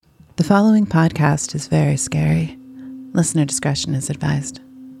The following podcast is very scary. Listener discretion is advised.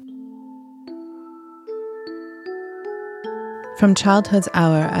 From childhood's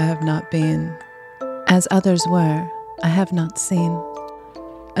hour I have not been. As others were, I have not seen.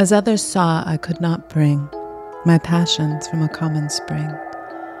 As others saw, I could not bring my passions from a common spring.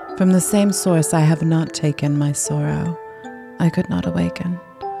 From the same source I have not taken my sorrow. I could not awaken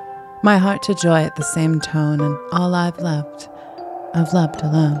my heart to joy at the same tone, and all I've loved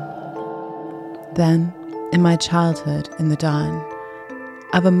alone. Then, in my childhood, in the dawn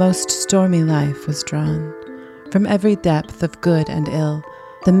of a most stormy life was drawn from every depth of good and ill,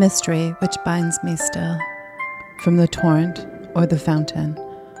 the mystery which binds me still. From the torrent or the fountain,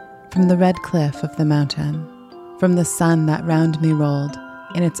 from the red cliff of the mountain, from the sun that round me rolled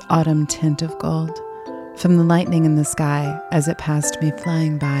in its autumn tint of gold, from the lightning in the sky as it passed me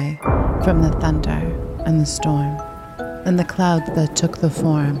flying by, from the thunder and the storm, and the clouds that took the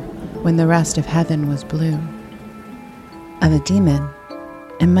form when the rest of heaven was blue, of a demon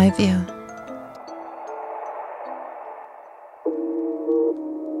in my view.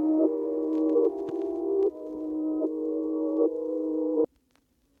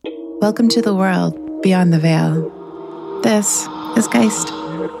 Welcome to the world beyond the veil. This is Geist.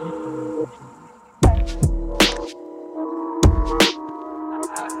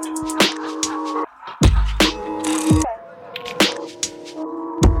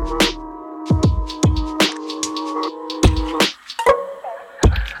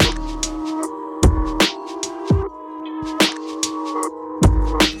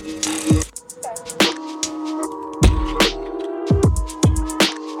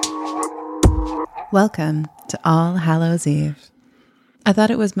 Welcome to All Hallows Eve. I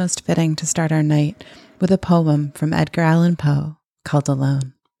thought it was most fitting to start our night with a poem from Edgar Allan Poe called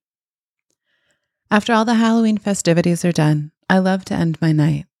Alone. After all the Halloween festivities are done, I love to end my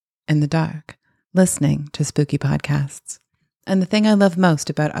night in the dark, listening to spooky podcasts. And the thing I love most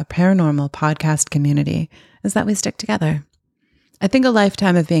about our paranormal podcast community is that we stick together. I think a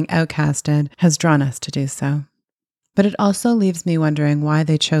lifetime of being outcasted has drawn us to do so. But it also leaves me wondering why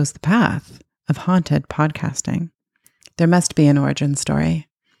they chose the path of haunted podcasting. There must be an origin story.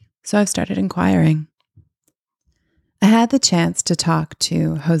 So I've started inquiring. I had the chance to talk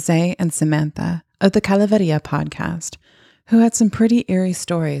to Jose and Samantha of the Calaveria podcast, who had some pretty eerie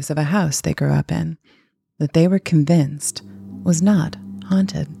stories of a house they grew up in that they were convinced was not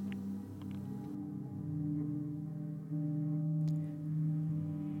haunted.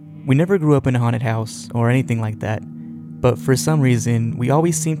 We never grew up in a haunted house or anything like that, but for some reason, we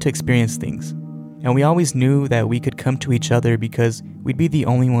always seemed to experience things. And we always knew that we could come to each other because we'd be the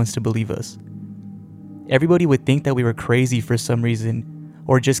only ones to believe us. Everybody would think that we were crazy for some reason,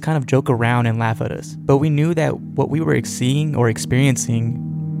 or just kind of joke around and laugh at us. But we knew that what we were seeing or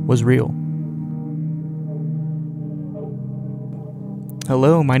experiencing was real.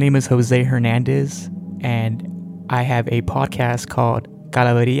 Hello, my name is Jose Hernandez, and I have a podcast called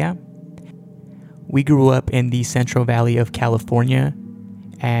Calaveria. We grew up in the Central Valley of California,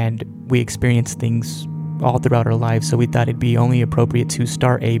 and we experienced things all throughout our lives, so we thought it'd be only appropriate to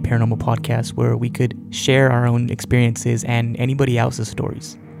start a paranormal podcast where we could share our own experiences and anybody else's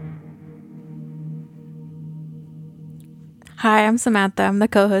stories. Hi, I'm Samantha. I'm the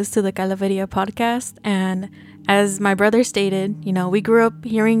co-host to the Calaveria podcast, and as my brother stated, we grew up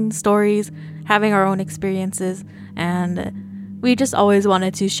hearing stories, having our own experiences, and we just always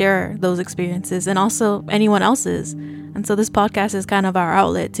wanted to share those experiences and also anyone else's. And so this podcast is kind of our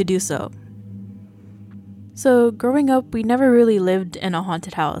outlet to do so. So growing up, we never really lived in a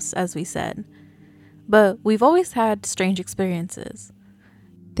haunted house, as we said. But we've always had strange experiences.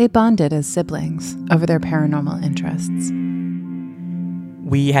 They bonded as siblings over their paranormal interests.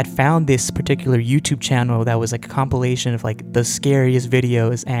 We had found this particular YouTube channel that was like a compilation of like the scariest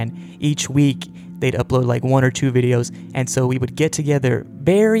videos, and each week they'd upload like one or two videos, and so we would get together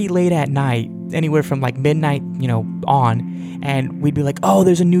very late at night, anywhere from like midnight, on, and we'd be like, oh,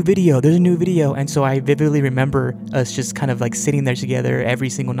 there's a new video, and so I vividly remember us just kind of like sitting there together every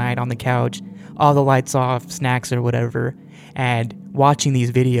single night on the couch, all the lights off, snacks or whatever, and watching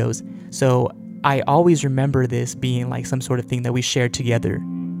these videos. So I always remember this being like some sort of thing that we shared together.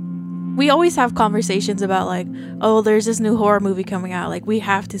 We always have conversations about like, oh, there's this new horror movie coming out, like we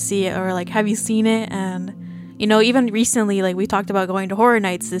have to see it, or like, have you seen it? And even recently, like we talked about going to horror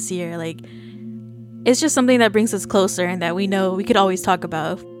nights this year. Like it's just something that brings us closer and that we know we could always talk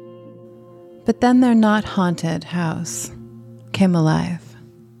about. But then their not haunted house came alive.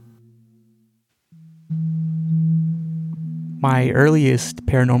 My earliest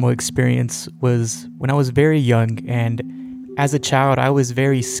paranormal experience was when I was very young, and As a child, I was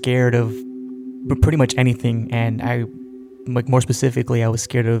very scared of pretty much anything, and more specifically, I was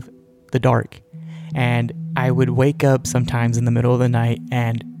scared of the dark. And I would wake up sometimes in the middle of the night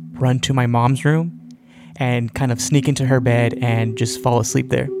and run to my mom's room and kind of sneak into her bed and just fall asleep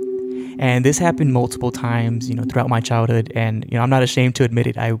there. And this happened multiple times, throughout my childhood, and I'm not ashamed to admit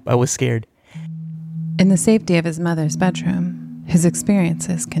it. I was scared. In the safety of his mother's bedroom, his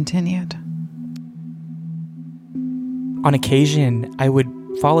experiences continued. On occasion, I would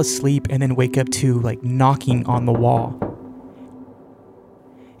fall asleep and then wake up to knocking on the wall.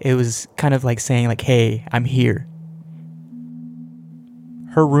 It was kind of like saying hey, I'm here.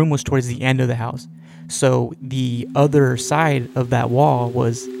 Her room was towards the end of the house, so the other side of that wall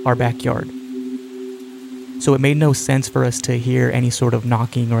was our backyard. So it made no sense for us to hear any sort of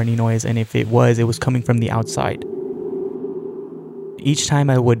knocking or any noise, and if it was coming from the outside. Each time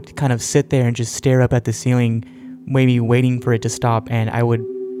I would kind of sit there and just stare up at the ceiling, maybe waiting for it to stop, and I would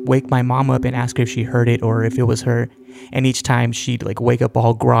wake my mom up and ask her if she heard it or if it was her. And each time she'd wake up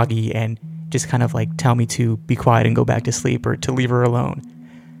all groggy and just kind of tell me to be quiet and go back to sleep or to leave her alone.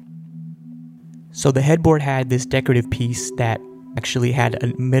 So the headboard had this decorative piece that actually had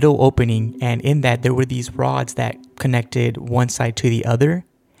a middle opening, and in that there were these rods that connected one side to the other,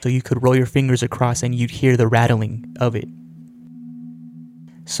 so you could roll your fingers across and you'd hear the rattling of it.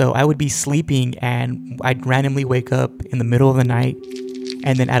 So I would be sleeping and I'd randomly wake up in the middle of the night,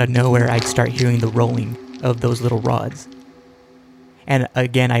 and then out of nowhere I'd start hearing the rolling of those little rods. And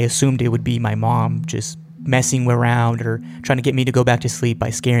again, I assumed it would be my mom just messing around or trying to get me to go back to sleep by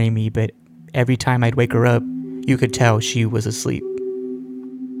scaring me, but every time I'd wake her up, you could tell she was asleep.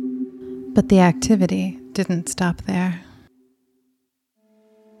 But the activity didn't stop there.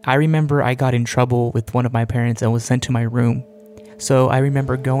 I remember I got in trouble with one of my parents and was sent to my room. So I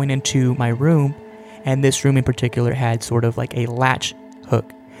remember going into my room, and this room in particular had sort of a latch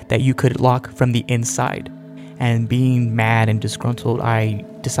hook that you could lock from the inside. And being mad and disgruntled, I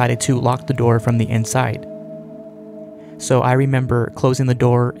decided to lock the door from the inside. So I remember closing the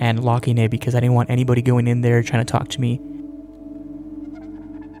door and locking it because I didn't want anybody going in there trying to talk to me.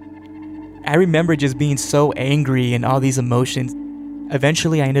 I remember just being so angry and all these emotions.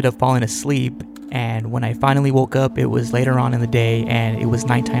 Eventually I ended up falling asleep, and when I finally woke up, it was later on in the day and it was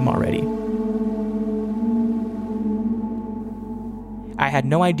nighttime already. I had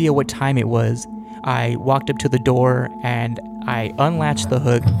no idea what time it was. I walked up to the door and I unlatched the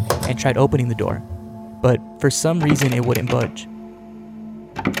hook and tried opening the door, but for some reason it wouldn't budge.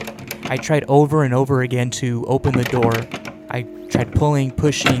 I tried over and over again to open the door. I tried pulling,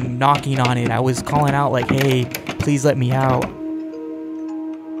 pushing, knocking on it. I was calling out hey, please let me out.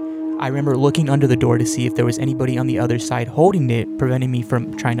 I remember looking under the door to see if there was anybody on the other side holding it, preventing me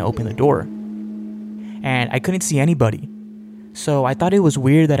from trying to open the door. And I couldn't see anybody. So I thought it was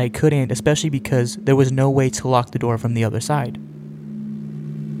weird that I couldn't, especially because there was no way to lock the door from the other side.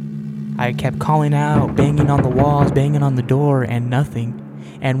 I kept calling out, banging on the walls, banging on the door, and nothing.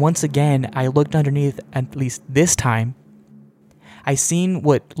 And once again, I looked underneath, at least this time. I seen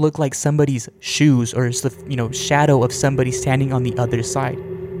what looked like somebody's shoes, or the shadow of somebody standing on the other side.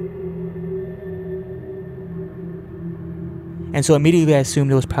 And so immediately I assumed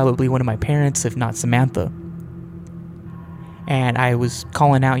it was probably one of my parents, if not Samantha. And I was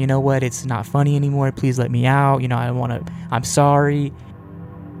calling out, it's not funny anymore, please let me out, I'm sorry.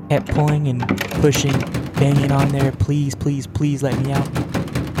 Kept pulling and pushing, banging on there, please, please, please let me out.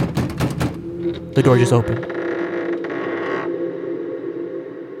 The door just opened.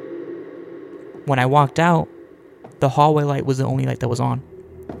 When I walked out, the hallway light was the only light that was on.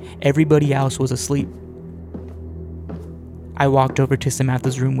 Everybody else was asleep. I walked over to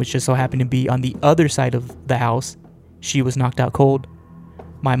Samantha's room, which just so happened to be on the other side of the house. She was knocked out cold.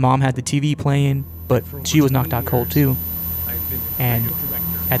 My mom had the TV playing, but she was knocked out cold too. And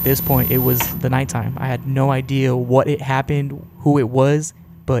at this point, it was the nighttime. I had no idea what it happened, who it was,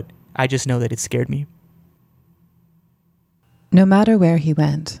 but I just know that it scared me. No matter where he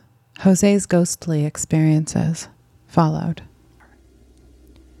went, Jose's ghostly experiences followed.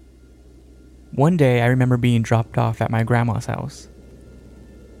 One day, I remember being dropped off at my grandma's house.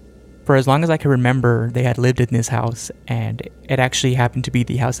 For as long as I can remember, they had lived in this house, and it actually happened to be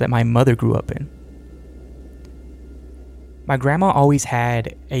the house that my mother grew up in. My grandma always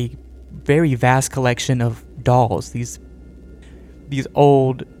had a very vast collection of dolls, these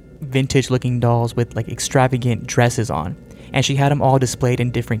old vintage-looking dolls with extravagant dresses on, and she had them all displayed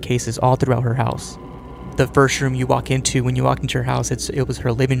in different cases all throughout her house. The first room you walk into when you walk into her house, it was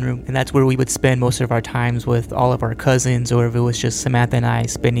her living room, and that's where we would spend most of our times with all of our cousins, or if it was just Samantha and I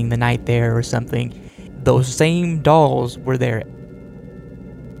spending the night there or something. those same dolls were there.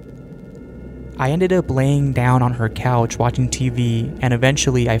 I ended up laying down on her couch watching TV, and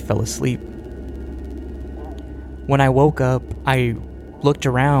eventually I fell asleep. When I woke up, I looked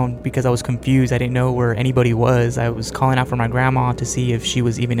around because I was confused. I didn't know where anybody was. I was calling out for my grandma to see if she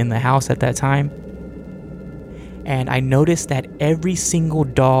was even in the house at that time. And I noticed that every single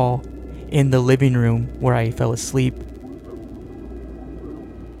doll in the living room where I fell asleep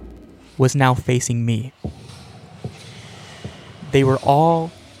was now facing me. They were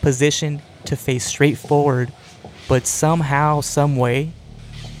all positioned to face straight forward, but somehow, some way,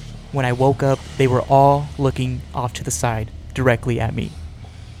 when I woke up, they were all looking off to the side, directly at me.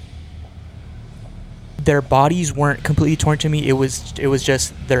 Their bodies weren't completely torn to me. It was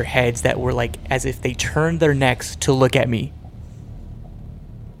just their heads that were like as if they turned their necks to look at me.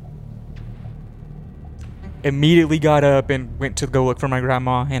 Immediately got up and went to go look for my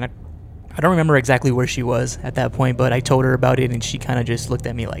grandma, and I don't remember exactly where she was at that point, but I told her about it, and she kind of just looked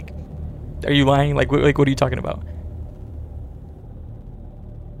at me like, "Are you lying? Like what are you talking about?"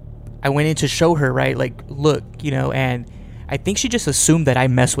 I went in to show her, right? Like, look, and I think she just assumed that I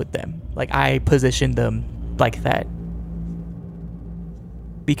mess with them. Like, I positioned them like that.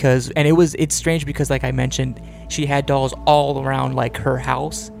 It's strange because, like I mentioned, she had dolls all around, like, her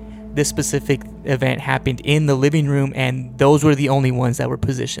house. This specific event happened in the living room, and those were the only ones that were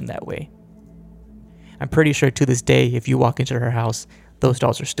positioned that way. I'm pretty sure to this day, if you walk into her house, those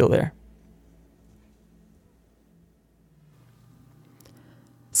dolls are still there.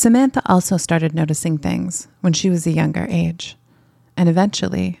 Samantha also started noticing things when she was a younger age, and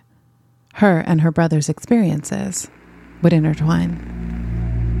eventually, her and her brother's experiences would intertwine.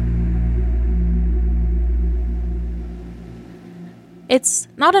 It's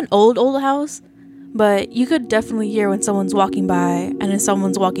not an old house, but you could definitely hear when someone's walking by and if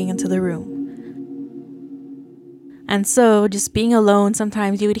someone's walking into the room. And so, just being alone,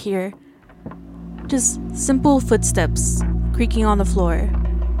 sometimes you would hear just simple footsteps creaking on the floor.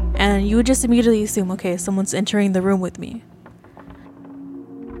 And you would just immediately assume, okay, someone's entering the room with me.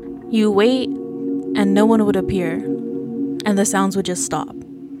 You wait, and no one would appear, and the sounds would just stop.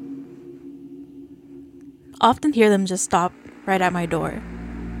 Often hear them just stop right at my door.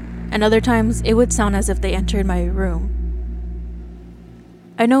 And other times, it would sound as if they entered my room.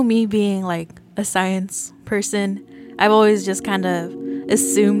 I know, me being like a science person, I've always just kind of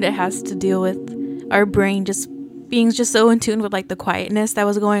assumed it has to deal with our brain just being just so in tune with like the quietness that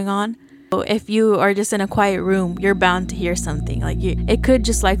was going on. So if you are just in a quiet room, you're bound to hear something. Like it could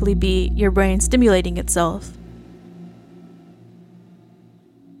just likely be your brain stimulating itself.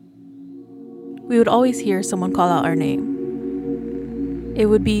 We would always hear someone call out our name. It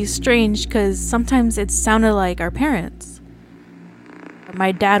would be strange because sometimes it sounded like our parents.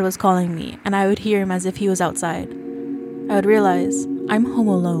 My dad was calling me, and I would hear him as if he was outside. I would realize I'm home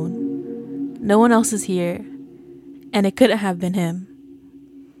alone. No one else is here. And it couldn't have been him.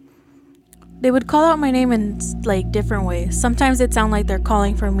 They would call out my name in like different ways. Sometimes it sounded like they're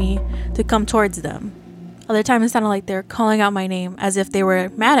calling for me to come towards them. Other times it sounded like they're calling out my name as if they were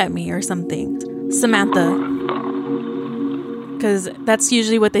mad at me or something. Samantha. Because that's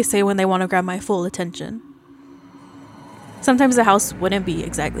usually what they say when they want to grab my full attention. Sometimes the house wouldn't be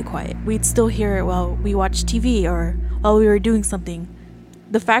exactly quiet. We'd still hear it while we watched TV or while we were doing something.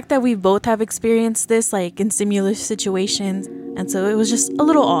 The fact that we both have experienced this like in similar situations, and so it was just a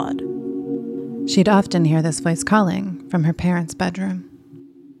little odd. She'd often hear this voice calling from her parents' bedroom.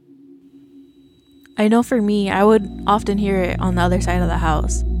 I know for me, I would often hear it on the other side of the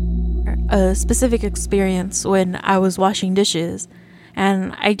house. A specific experience when I was washing dishes,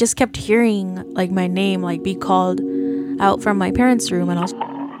 and I just kept hearing like my name like be called out from my parents' room, and I was,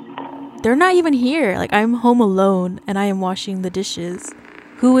 they're not even here. Like, I'm home alone and I am washing the dishes.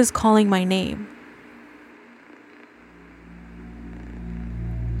 Who is calling my name?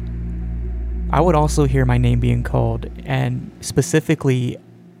 I would also hear my name being called, and specifically,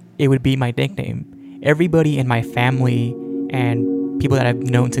 it would be my nickname. Everybody in my family and people that I've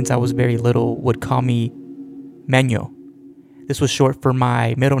known since I was very little would call me Meño. This was short for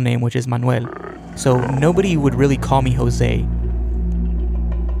my middle name, which is Manuel. So nobody would really call me Jose.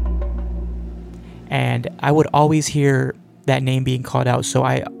 And I would always hear that name being called out, so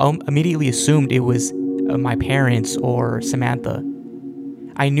I immediately assumed it was my parents or Samantha.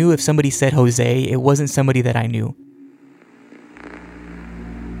 I knew if somebody said Jose, it wasn't somebody that I knew.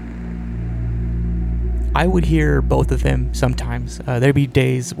 I would hear both of them sometimes. There'd be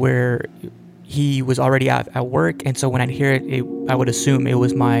days where he was already at work, and so when I'd hear it, I would assume it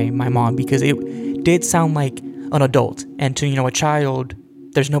was my mom, because it did sound like an adult. And to a child,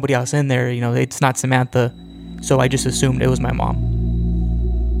 there's nobody else in there, it's not Samantha. So I just assumed it was my mom.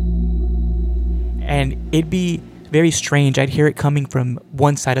 And it'd be very strange. I'd hear it coming from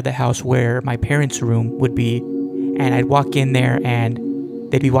one side of the house where my parents' room would be, and I'd walk in there and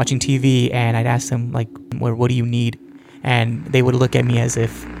they'd be watching TV, and I'd ask them, like, what do you need? And they would look at me as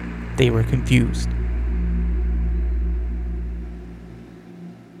if they were confused.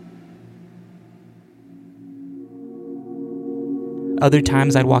 Other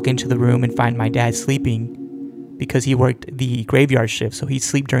times I'd walk into the room and find my dad sleeping because he worked the graveyard shift, so he'd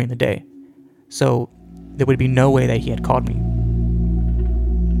sleep during the day. So there would be no way that he had called me.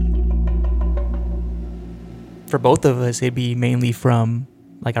 For both of us, it'd be mainly from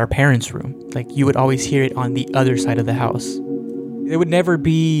like our parents' room. Like you would always hear it on the other side of the house. It would never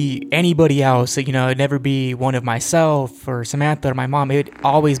be anybody else, it'd never be one of myself or Samantha or my mom. It would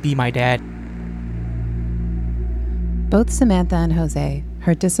always be my dad. Both Samantha and Jose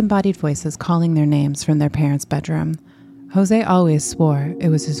heard disembodied voices calling their names from their parents' bedroom. Jose always swore it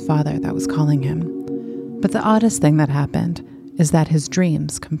was his father that was calling him. But the oddest thing that happened is that his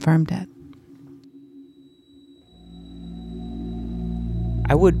dreams confirmed it.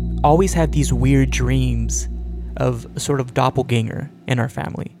 I would always have these weird dreams of a sort of doppelganger in our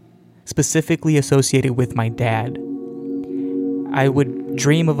family, specifically associated with my dad. I would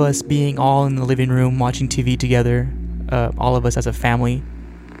dream of us being all in the living room watching TV together, all of us as a family.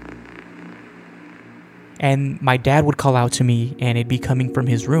 And my dad would call out to me, and it'd be coming from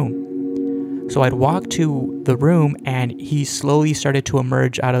his room. So I'd walk to the room, and he slowly started to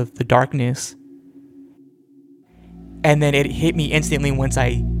emerge out of the darkness. And then it hit me instantly once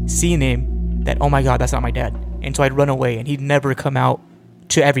I seen him that, oh my God, that's not my dad. And so I'd run away, and he'd never come out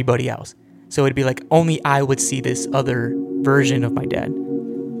to everybody else. So it'd be like only I would see this other version of my dad.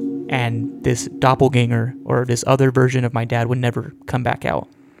 And this doppelganger or this other version of my dad would never come back out.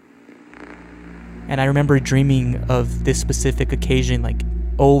 And I remember dreaming of this specific occasion like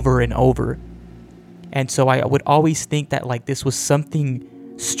over and over. And so I would always think that like this was something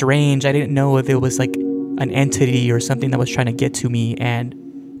strange. I didn't know if it was like an entity or something that was trying to get to me. And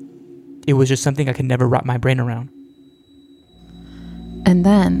it was just something I could never wrap my brain around. And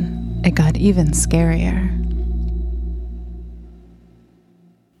then it got even scarier.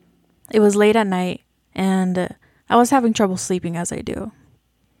 It was late at night, and I was having trouble sleeping as I do.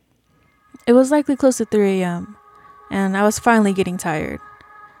 It was likely close to 3 a.m., and I was finally getting tired.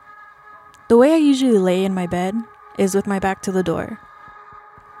 The way I usually lay in my bed is with my back to the door.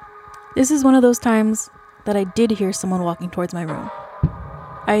 This is one of those times that I did hear someone walking towards my room.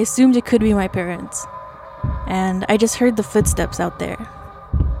 I assumed it could be my parents, and I just heard the footsteps out there.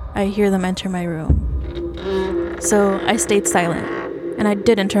 I hear them enter my room. So I stayed silent, and I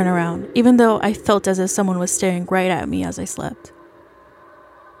didn't turn around, even though I felt as if someone was staring right at me as I slept.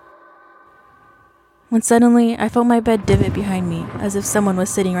 When suddenly, I felt my bed divot behind me, as if someone was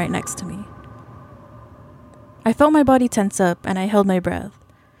sitting right next to me. I felt my body tense up, and I held my breath.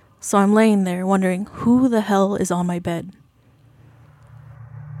 So I'm laying there wondering who the hell is on my bed.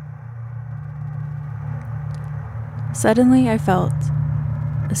 Suddenly, I felt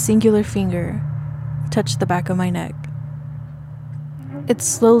a singular finger touch the back of my neck. It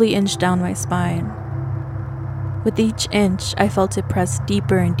slowly inched down my spine. With each inch, I felt it press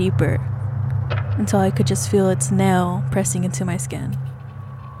deeper and deeper, until I could just feel its nail pressing into my skin.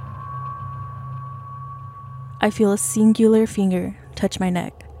 I feel a singular finger touch my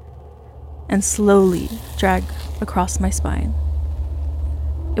neck and slowly drag across my spine.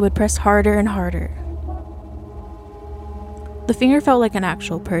 It would press harder and harder. The finger felt like an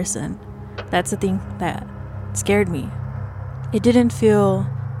actual person. That's the thing that scared me. It didn't feel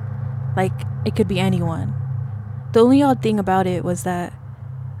like it could be anyone. The only odd thing about it was that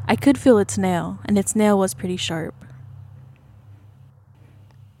I could feel its nail, and its nail was pretty sharp.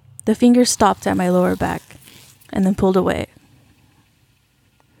 The finger stopped at my lower back and then pulled away.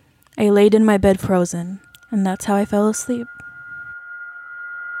 I laid in my bed frozen, and that's how I fell asleep.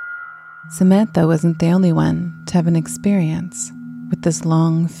 Samantha wasn't the only one to have an experience with this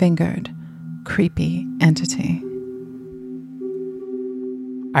long-fingered, creepy entity.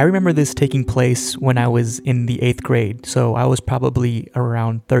 I remember this taking place when I was in the 8th grade, so I was probably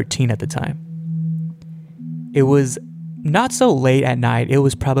around 13 at the time. It was not so late at night. It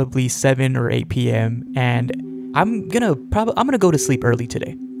was probably 7 or 8 p.m. and I'm gonna go to sleep early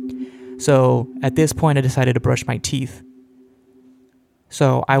today. So at this point, I decided to brush my teeth.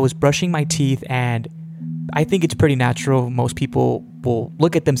 So I was brushing my teeth, and I think it's pretty natural. Most people will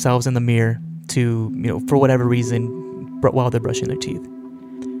look at themselves in the mirror to, for whatever reason, while they're brushing their teeth.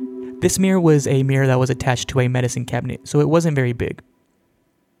 This mirror was a mirror that was attached to a medicine cabinet, so it wasn't very big.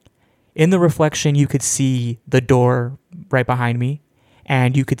 In the reflection, you could see the door right behind me,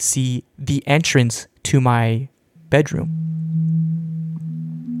 and you could see the entrance to my bedroom.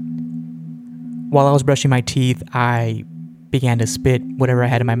 While I was brushing my teeth, I began to spit whatever I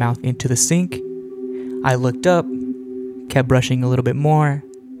had in my mouth into the sink. I looked up, kept brushing a little bit more,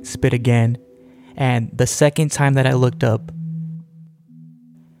 spit again, and the second time that I looked up,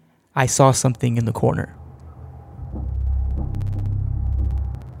 I saw something in the corner.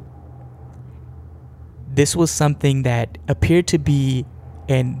 This was something that appeared to be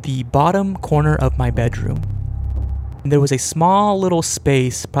in the bottom corner of my bedroom. There was a small little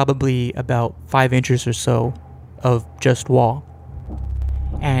space, probably about 5 inches or so, of just wall.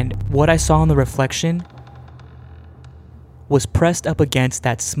 And what I saw in the reflection was pressed up against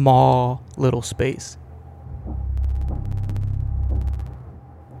that small little space.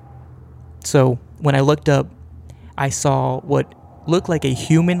 So when I looked up, I saw what looked like a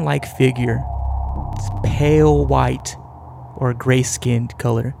human-like figure. It's pale white or gray-skinned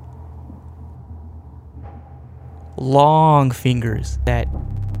color. Long fingers that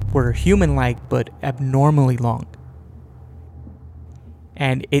were human-like but abnormally long.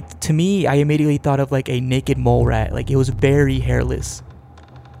 And to me, I immediately thought of like a naked mole rat. Like, it was very hairless.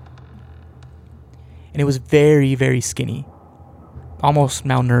 And it was very, very skinny. Almost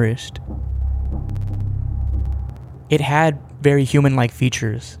malnourished. It had very human-like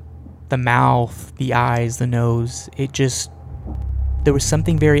features. The mouth, the eyes, the nose. There was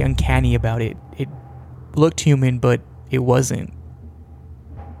something very uncanny about it. It looked human, but it wasn't.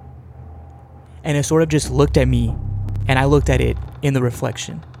 And it sort of just looked at me, and I looked at it in the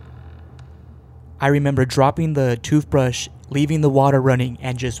reflection. I remember dropping the toothbrush, leaving the water running,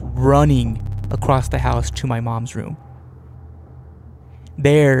 and just running across the house to my mom's room.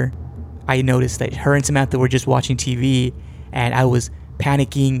 There, I noticed that her and Samantha were just watching TV, and I was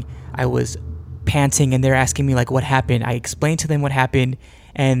panicking, I was panting, and they're asking me like what happened. I explained to them what happened,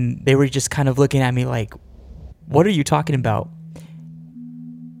 and they were just kind of looking at me like, what are you talking about?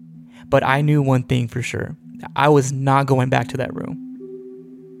 But I knew one thing for sure. I was not going back to that room.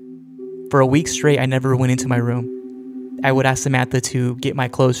 For a week straight, I never went into my room. I would ask Samantha to get my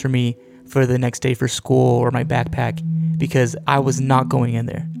clothes for me for the next day for school or my backpack, because I was not going in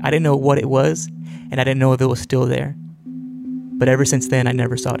there. I didn't know what it was, and I didn't know if it was still there. But ever since then, I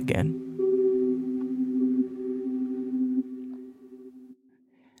never saw it again.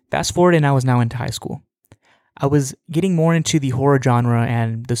 Fast forward, and I was now into high school. I was getting more into the horror genre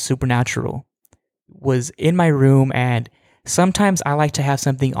and the supernatural. Was in my room, and sometimes I like to have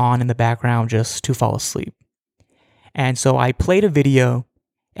something on in the background just to fall asleep. And so I played a video,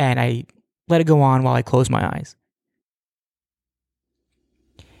 and I let it go on while I closed my eyes.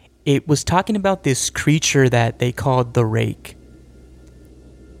 It was talking about this creature that they called the Rake.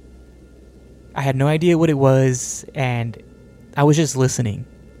 I had no idea what it was, and I was just listening.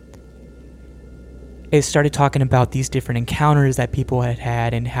 It started talking about these different encounters that people had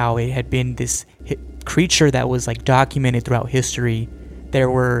had, and how it had been this creature that was like documented throughout history.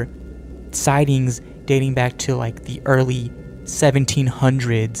 There were sightings dating back to like the early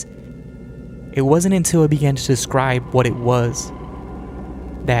 1700s. It wasn't until I began to describe what it was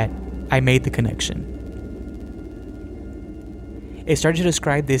that I made the connection. It started to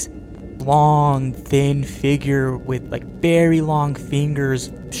describe this long, thin figure with like very long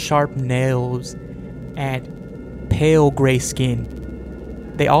fingers, sharp nails, and pale gray skin.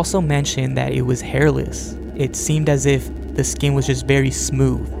 They also mentioned that it was hairless. It seemed as if the skin was just very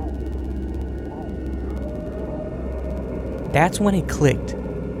smooth. That's when it clicked.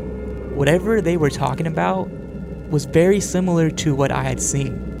 Whatever they were talking about was very similar to what I had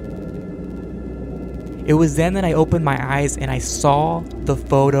seen. It was then that I opened my eyes and I saw the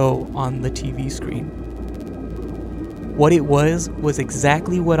photo on the TV screen. What it was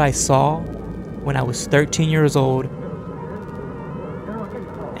exactly what I saw when I was 13 years old.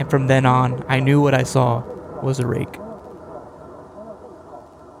 And from then on, I knew what I saw was a rake.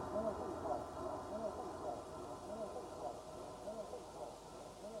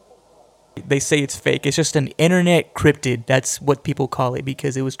 They say it's fake. It's just an internet cryptid. That's what people call it,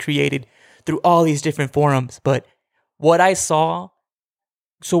 because it was created through all these different forums. But what I saw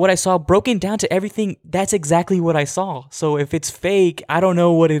broken down to everything, that's exactly what I saw. So if it's fake, I don't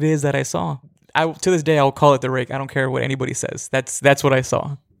know what it is that I saw. To this day, I'll call it the rake. I don't care what anybody says. That's what I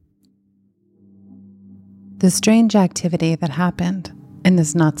saw. The strange activity that happened in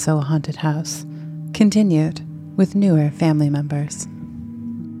this not-so-haunted house continued with newer family members.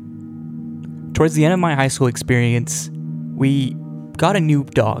 Towards the end of my high school experience, we got a new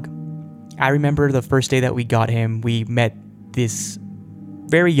dog. I remember the first day that we got him, we met this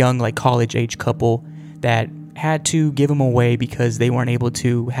very young, like college age couple that had to give them away because they weren't able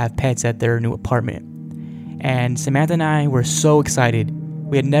to have pets at their new apartment. And Samantha and I were so excited.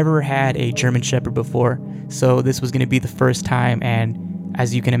 We had never had a German Shepherd before, so this was going to be the first time, and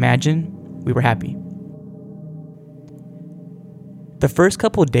as you can imagine, we were happy. The first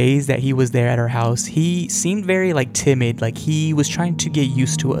couple of days that he was there at our house, he seemed very timid, like he was trying to get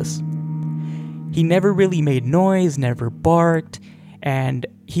used to us. He never really made noise, never barked, and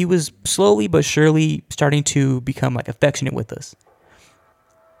he was slowly but surely starting to become affectionate with us.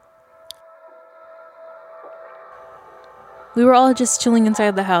 We were all just chilling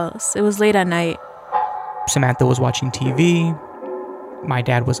inside the house. It was late at night. Samantha was watching TV. My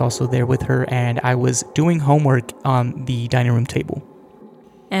dad was also there with her, and I was doing homework on the dining room table.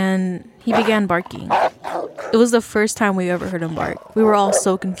 And he began barking. It was the first time we ever heard him bark. We were all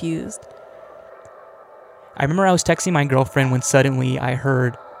so confused. I remember I was texting my girlfriend when suddenly I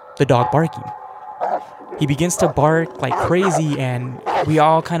heard the dog barking. He begins to bark like crazy, and we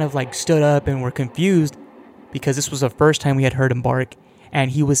all kind of stood up and were confused because this was the first time we had heard him bark,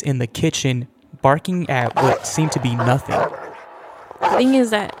 and he was in the kitchen barking at what seemed to be nothing. The thing is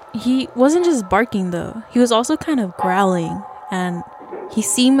that he wasn't just barking though. He was also kind of growling, and he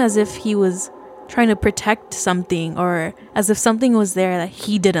seemed as if he was trying to protect something, or as if something was there that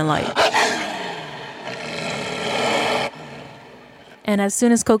he didn't like. And as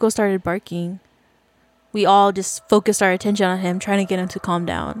soon as Coco started barking, we all just focused our attention on him, trying to get him to calm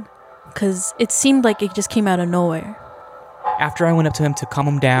down, because it seemed like it just came out of nowhere. After I went up to him to calm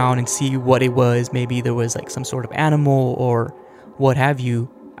him down and see what it was, maybe there was some sort of animal or what have you,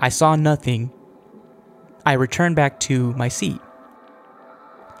 I saw nothing. I returned back to my seat.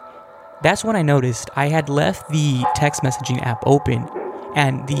 That's when I noticed I had left the text messaging app open,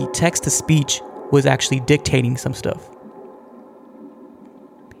 and the text-to-speech was actually dictating some stuff.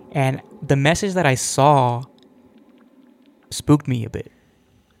 And the message that I saw spooked me a bit.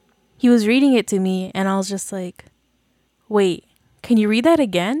 He was reading it to me, and I was just like, wait, can you read that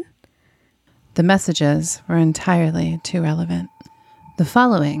again? The messages were entirely too relevant. The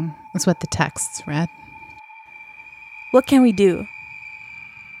following is what the texts read. What can we do?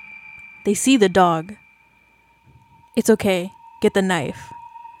 They see the dog. It's okay. Get the knife.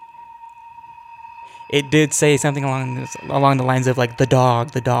 It did say something along the lines of the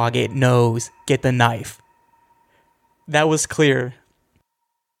dog, it knows, get the knife. That was clear.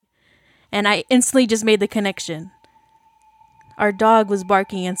 And I instantly just made the connection. Our dog was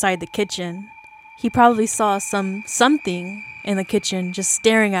barking inside the kitchen. He probably saw something in the kitchen just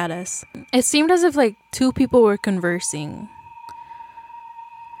staring at us. It seemed as if two people were conversing.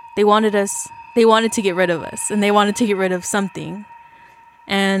 They wanted to get rid of us, and they wanted to get rid of something.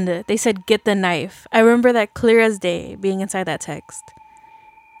 And they said, get the knife. I remember that clear as day, being inside that text.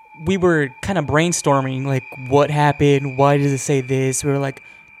 We were kind of brainstorming, what happened? Why does it say this? We were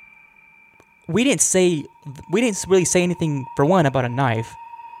we didn't really say anything, for one, about a knife.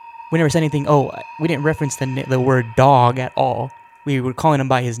 We never said anything, we didn't reference the word dog at all. We were calling him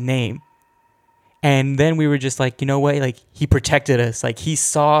by his name. And then we were just you know what? He protected us. He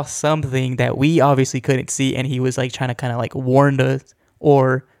saw something that we obviously couldn't see, and he was trying to kind of warn us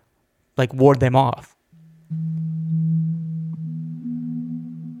or ward them off.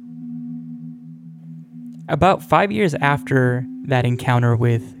 About 5 years after that encounter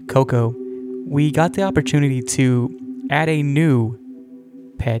with Coco, we got the opportunity to add a new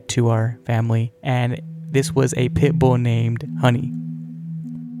pet to our family, and this was a pit bull named Honey.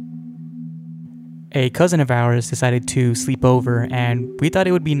 A cousin of ours decided to sleep over, and we thought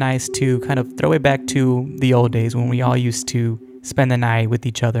it would be nice to kind of throw it back to the old days when we all used to spend the night with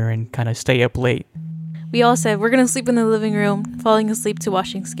each other and kind of stay up late. We all said we're going to sleep in the living room, falling asleep to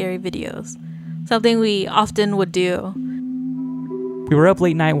watching scary videos. Something we often would do. We were up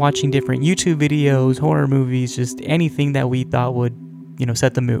late night watching different YouTube videos, horror movies, just anything that we thought would,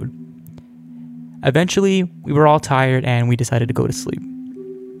 set the mood. Eventually, we were all tired and we decided to go to sleep.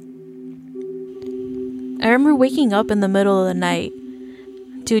 I remember waking up in the middle of the night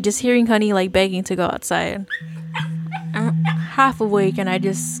to just hearing Honey begging to go outside. I'm half awake and I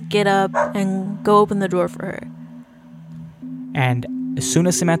just get up and go open the door for her. And as soon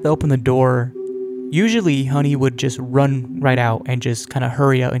as Samantha opened the door, usually Honey would just run right out and just kind of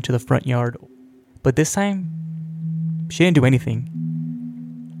hurry out into the front yard. But this time, she didn't do anything.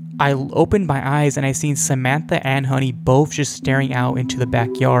 I opened my eyes and I seen Samantha and Honey both just staring out into the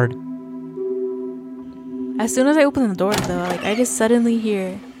backyard. As soon as I open the door though, I just suddenly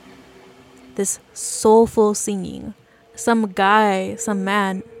hear this soulful singing. Some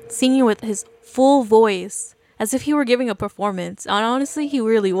man singing with his full voice, as if he were giving a performance. And honestly, he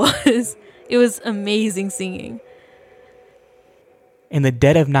really was. It was amazing singing. In the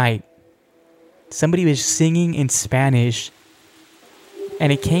dead of night, somebody was singing in Spanish,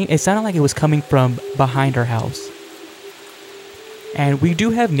 and it sounded like it was coming from behind our house. And we do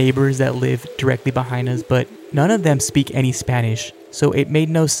have neighbors that live directly behind us, but none of them speak any Spanish. So it made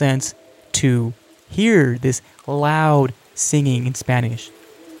no sense to hear this loud singing in Spanish.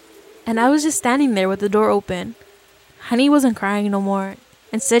 And I was just standing there with the door open. Honey wasn't crying no more.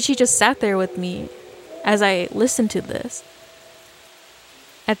 Instead, she just sat there with me as I listened to this.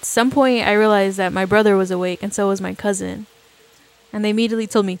 At some point, I realized that my brother was awake, and so was my cousin. And they immediately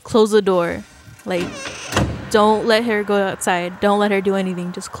told me, close the door. Like, don't let her go outside. Don't let her do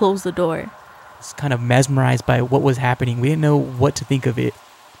anything. Just close the door. I was kind of mesmerized by what was happening. We didn't know what to think of it.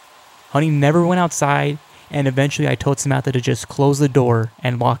 Honey never went outside, and eventually I told Samantha to just close the door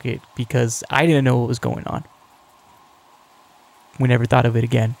and lock it because I didn't know what was going on. We never thought of it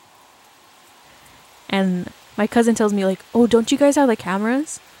again. And my cousin tells me, like, oh, don't you guys have the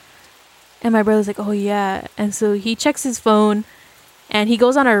cameras? And my brother's like, oh, yeah. And so he checks his phone, and he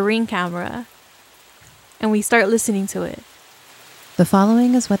goes on our Ring camera. And we start listening to it. The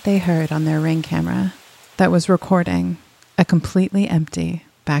following is what they heard on their Ring camera that was recording a completely empty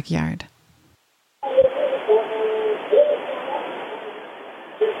backyard.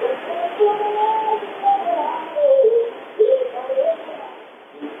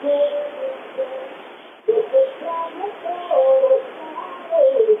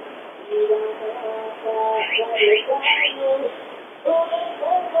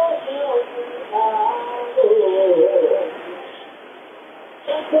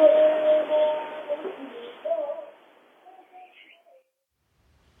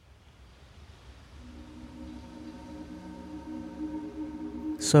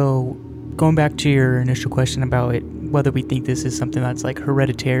 So, going back to your initial question about it, whether we think this is something that's like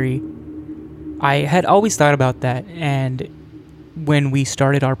hereditary, I had always thought about that. And when we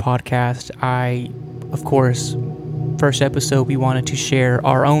started our podcast, of course, first episode, we wanted to share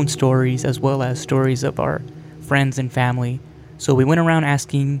our own stories as well as stories of our friends and family. So we went around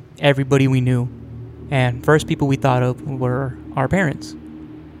asking everybody we knew. And first people we thought of were our parents.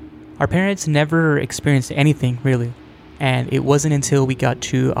 Our parents never experienced anything, really. And it wasn't until we got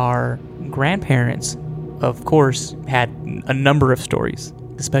to our grandparents, of course, had a number of stories,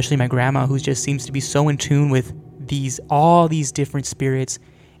 especially my grandma, who just seems to be so in tune with all these different spirits.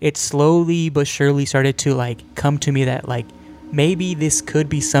 It slowly but surely started to like come to me that like maybe this could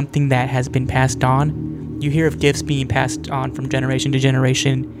be something that has been passed on. You hear of gifts being passed on from generation to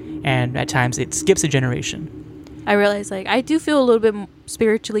generation, and at times it skips a generation. I realized like I do feel a little bit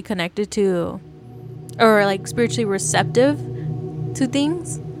spiritually connected to, or like spiritually receptive to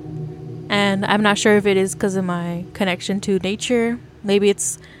things. And I'm not sure if it is because of my connection to nature. Maybe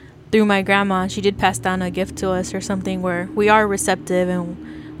it's through my grandma. She did pass down a gift to us or something where we are receptive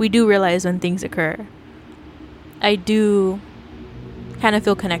and we do realize when things occur. I do kind of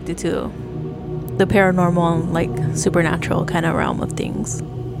feel connected to the paranormal and like supernatural kind of realm of things.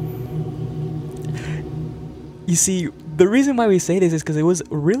 You see, the reason why we say this is because it was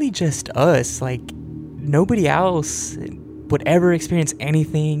really just us. Like, nobody else would ever experience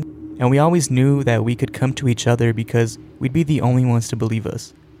anything. And we always knew that we could come to each other because we'd be the only ones to believe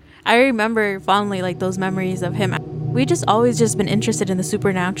us. I remember fondly like those memories of him. We just always just been interested in the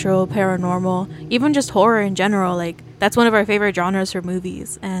supernatural, paranormal, even just horror in general. Like that's one of our favorite genres for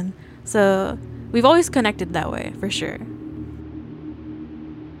movies. And so we've always connected that way for sure.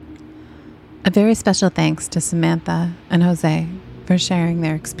 A very special thanks to Samantha and Jose for sharing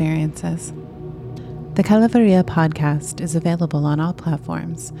their experiences. The Calaveria podcast is available on all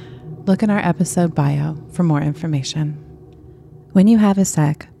platforms. Look in our episode bio for more information. When you have a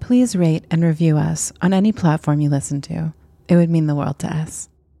sec, please rate and review us on any platform you listen to. It would mean the world to us.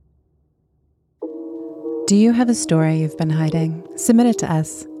 Do you have a story you've been hiding? Submit it to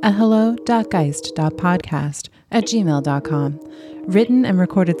us at hello.geist.podcast@gmail.com. Written and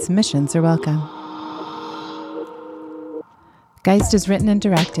recorded submissions are welcome. Geist is written and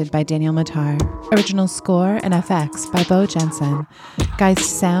directed by Daniel Matar. Original score and FX by Bo Jensen.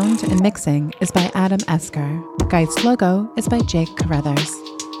 Geist sound and mixing is by Adam Esker. Geist logo is by Jake Carruthers.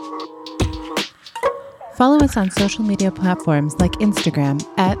 Follow us on social media platforms like Instagram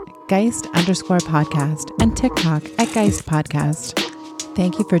at Geist_podcast and TikTok at Geist Podcast.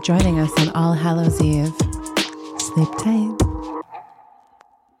 Thank you for joining us on All Hallows Eve. Sleep tight.